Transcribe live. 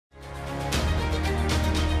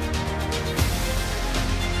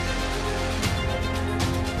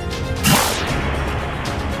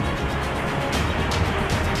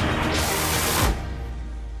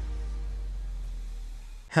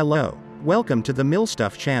Hello, welcome to the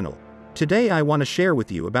Millstuff channel. Today I want to share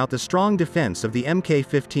with you about the strong defense of the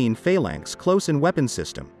Mk-15 Phalanx Close-in Weapon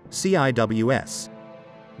System, CIWS.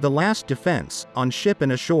 The last defense, on ship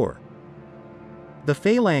and ashore. The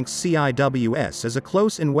Phalanx CIWS is a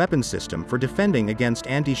close-in weapon system for defending against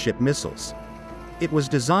anti-ship missiles. It was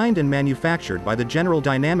designed and manufactured by the General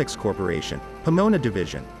Dynamics Corporation, Pomona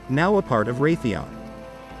Division, now a part of Raytheon.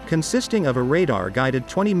 Consisting of a radar-guided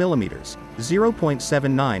 20mm,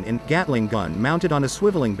 0.79-inch Gatling gun mounted on a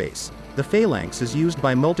swiveling base, the Phalanx is used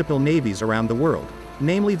by multiple navies around the world,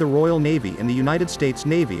 namely the Royal Navy and the United States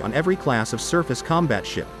Navy on every class of surface combat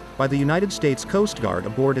ship, by the United States Coast Guard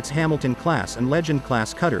aboard its Hamilton-class and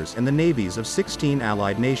Legend-class cutters and the navies of 16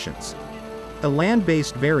 allied nations. A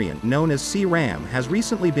land-based variant known as Sea-Ram has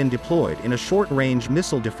recently been deployed in a short-range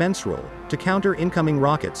missile defense role to counter incoming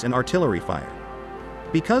rockets and artillery fire.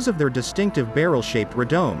 Because of their distinctive barrel-shaped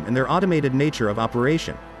radome and their automated nature of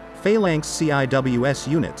operation, Phalanx CIWS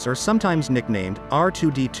units are sometimes nicknamed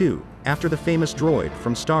R2-D2, after the famous droid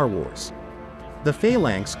from Star Wars. The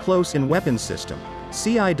Phalanx Close-in Weapons System,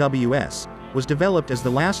 CIWS, was developed as the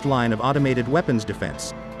last line of automated weapons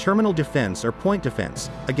defense, terminal defense or point defense,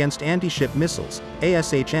 against anti-ship missiles,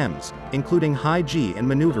 ASHMs, including high-G and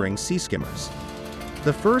maneuvering sea skimmers.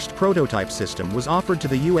 The first prototype system was offered to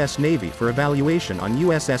the U.S. Navy for evaluation on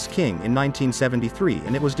USS King in 1973,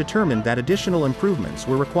 and it was determined that additional improvements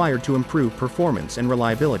were required to improve performance and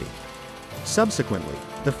reliability. Subsequently,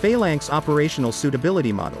 the Phalanx Operational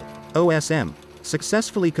Suitability Model, OSM,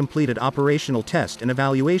 successfully completed operational test and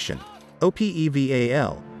evaluation,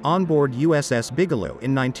 OPEVAL, onboard USS Bigelow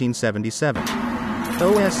in 1977.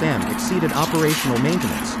 OSM exceeded operational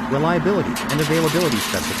maintenance, reliability, and availability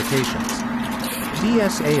specifications.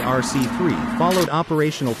 DSARC-3 followed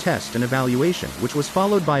operational test and evaluation, which was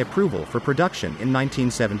followed by approval for production in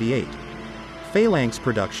 1978. Phalanx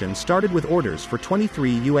production started with orders for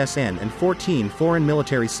 23 USN and 14 Foreign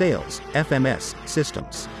Military Sales (FMS)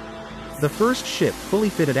 systems. The first ship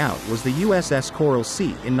fully fitted out was the USS Coral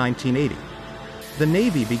Sea in 1980. The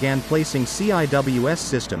Navy began placing CIWS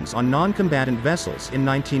systems on non-combatant vessels in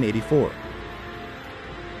 1984.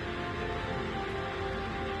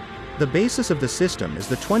 The basis of the system is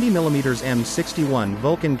the 20mm M61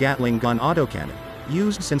 Vulcan Gatling gun autocannon,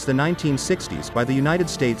 used since the 1960s by the United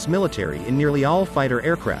States military in nearly all fighter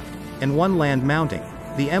aircraft, and one land mounting,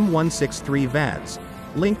 the M163 VADS,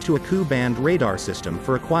 linked to a Ku-band radar system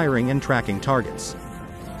for acquiring and tracking targets.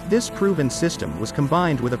 This proven system was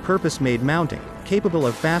combined with a purpose-made mounting, capable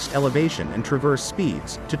of fast elevation and traverse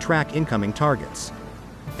speeds, to track incoming targets.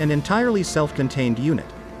 An entirely self-contained unit,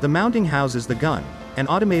 the mounting houses the gun, an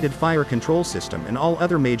automated fire control system and all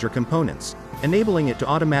other major components, enabling it to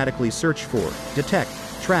automatically search for, detect,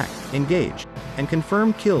 track, engage, and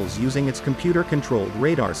confirm kills using its computer-controlled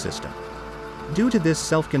radar system. Due to this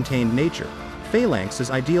self-contained nature, Phalanx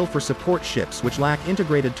is ideal for support ships which lack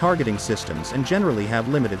integrated targeting systems and generally have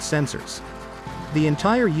limited sensors. The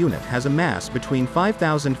entire unit has a mass between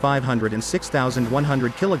 5,500 and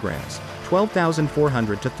 6,100 kilograms,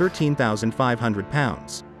 12,400 to 13,500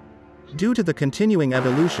 pounds. Due to the continuing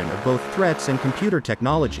evolution of both threats and computer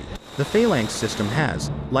technology, the Phalanx system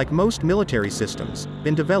has, like most military systems,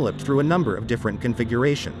 been developed through a number of different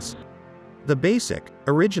configurations. The basic,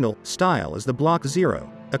 original, style is the Block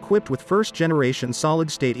 0, equipped with first-generation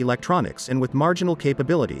solid-state electronics and with marginal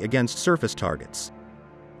capability against surface targets.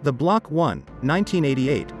 The Block 1,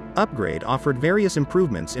 1988, upgrade offered various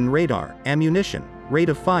improvements in radar, ammunition, rate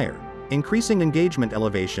of fire, increasing engagement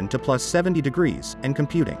elevation to plus 70 degrees, and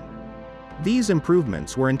computing. These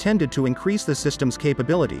improvements were intended to increase the system's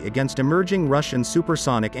capability against emerging Russian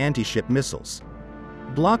supersonic anti-ship missiles.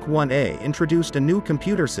 Block 1A introduced a new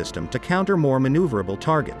computer system to counter more maneuverable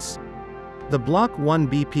targets. The Block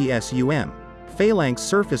 1B PSUM, Phalanx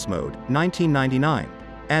Surface Mode, 1999,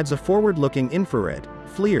 adds a forward-looking infrared,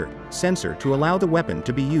 FLIR, sensor to allow the weapon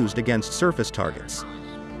to be used against surface targets.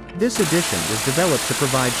 This addition was developed to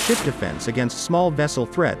provide ship defense against small vessel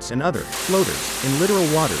threats and other floaters in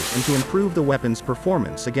littoral waters and to improve the weapon's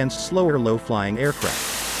performance against slower low-flying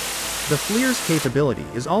aircraft. The FLIR's capability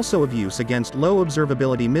is also of use against low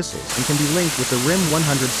observability missiles and can be linked with the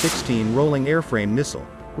RIM-116 Rolling Airframe Missile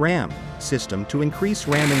 (RAM) system to increase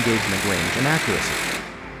RAM engagement range and accuracy.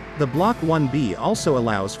 The Block 1B also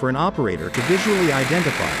allows for an operator to visually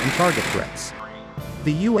identify and target threats.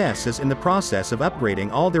 The U.S. is in the process of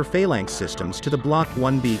upgrading all their Phalanx systems to the Block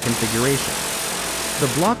 1B configuration.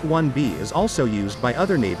 The Block 1B is also used by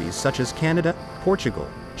other navies such as Canada, Portugal,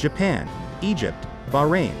 Japan, Egypt,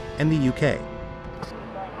 Bahrain, and the UK.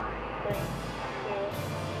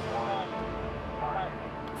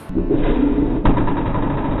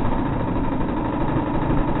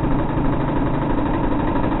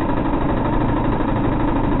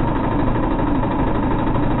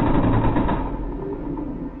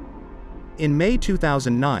 In May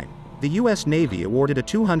 2009, the U.S. Navy awarded a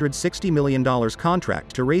 $260 million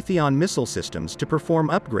contract to Raytheon Missile Systems to perform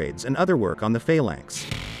upgrades and other work on the Phalanx.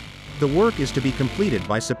 The work is to be completed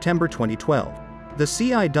by September 2012. The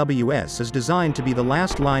CIWS is designed to be the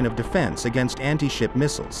last line of defense against anti-ship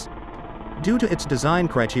missiles. Due to its design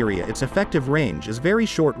criteria, its effective range is very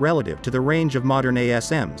short relative to the range of modern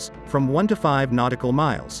ASMs, from 1 to 5 nautical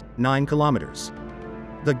miles, 9 kilometers.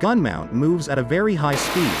 The gun mount moves at a very high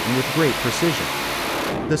speed and with great precision.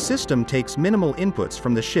 The system takes minimal inputs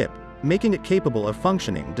from the ship, making it capable of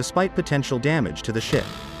functioning despite potential damage to the ship.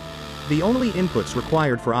 The only inputs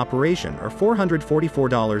required for operation are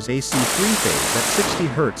 $444 AC 3-phase at 60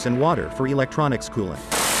 Hz and water for electronics cooling.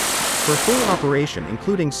 For full operation,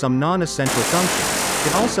 including some non-essential functions,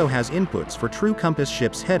 it also has inputs for true compass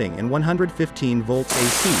ship's heading and 115 volts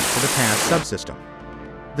AC for the PAS subsystem.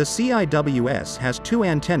 The CIWS has 2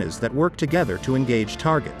 antennas that work together to engage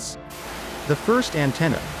targets. The first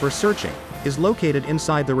antenna, for searching, is located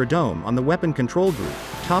inside the radome on the weapon control group,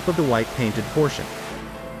 top of the white painted portion.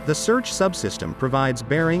 The search subsystem provides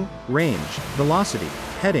bearing, range, velocity,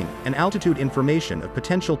 heading, and altitude information of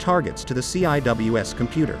potential targets to the CIWS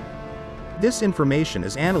computer. This information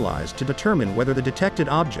is analyzed to determine whether the detected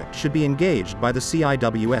object should be engaged by the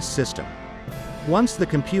CIWS system. Once the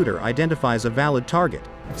computer identifies a valid target,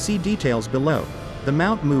 see details below, the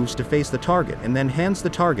mount moves to face the target and then hands the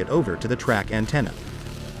target over to the track antenna.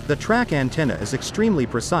 The track antenna is extremely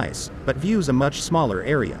precise, but views a much smaller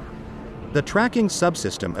area. The tracking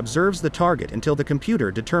subsystem observes the target until the computer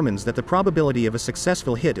determines that the probability of a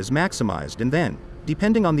successful hit is maximized, and then,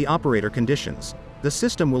 depending on the operator conditions, the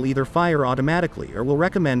system will either fire automatically or will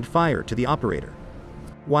recommend fire to the operator.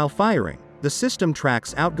 While firing, the system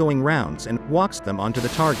tracks outgoing rounds and walks them onto the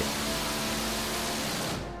target.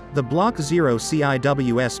 The Block 0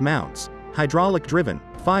 CIWS mounts, hydraulic-driven,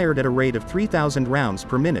 fired at a rate of 3,000 rounds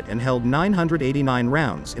per minute and held 989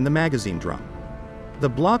 rounds in the magazine drum. The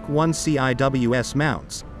Block 1 CIWS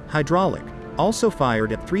mounts, hydraulic, also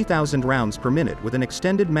fired at 3,000 rounds per minute with an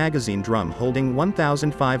extended magazine drum holding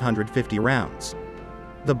 1,550 rounds.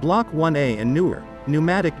 The Block 1A and newer,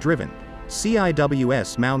 pneumatic-driven,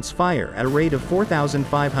 CIWS mounts fire at a rate of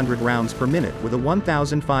 4,500 rounds per minute with a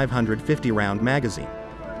 1,550 round magazine.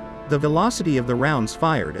 The velocity of the rounds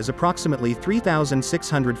fired is approximately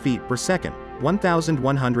 3,600 feet per second,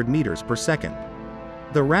 1,100 meters per second.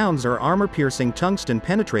 The rounds are armor-piercing tungsten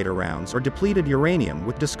penetrator rounds or depleted uranium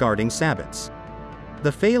with discarding sabots.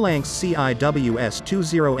 The Phalanx CIWS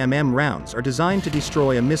 20mm rounds are designed to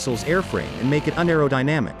destroy a missile's airframe and make it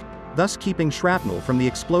unaerodynamic, thus keeping shrapnel from the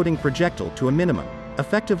exploding projectile to a minimum,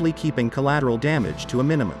 effectively keeping collateral damage to a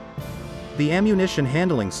minimum. The ammunition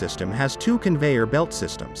handling system has 2 conveyor belt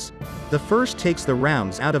systems. The first takes the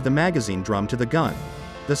rounds out of the magazine drum to the gun.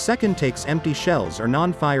 The second takes empty shells or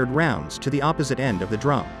non-fired rounds to the opposite end of the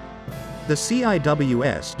drum. The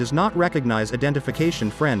CIWS does not recognize identification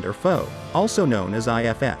friend or foe, also known as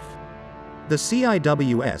IFF. The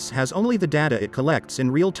CIWS has only the data it collects in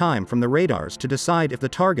real time from the radars to decide if the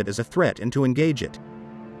target is a threat and to engage it.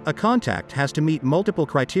 A contact has to meet multiple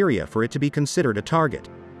criteria for it to be considered a target.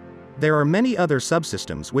 There are many other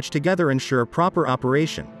subsystems which together ensure proper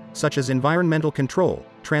operation, such as environmental control,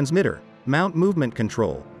 transmitter, mount movement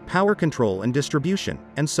control, power control and distribution,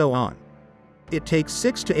 and so on. It takes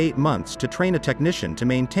 6 to 8 months to train a technician to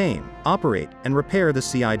maintain, operate, and repair the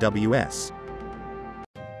CIWS.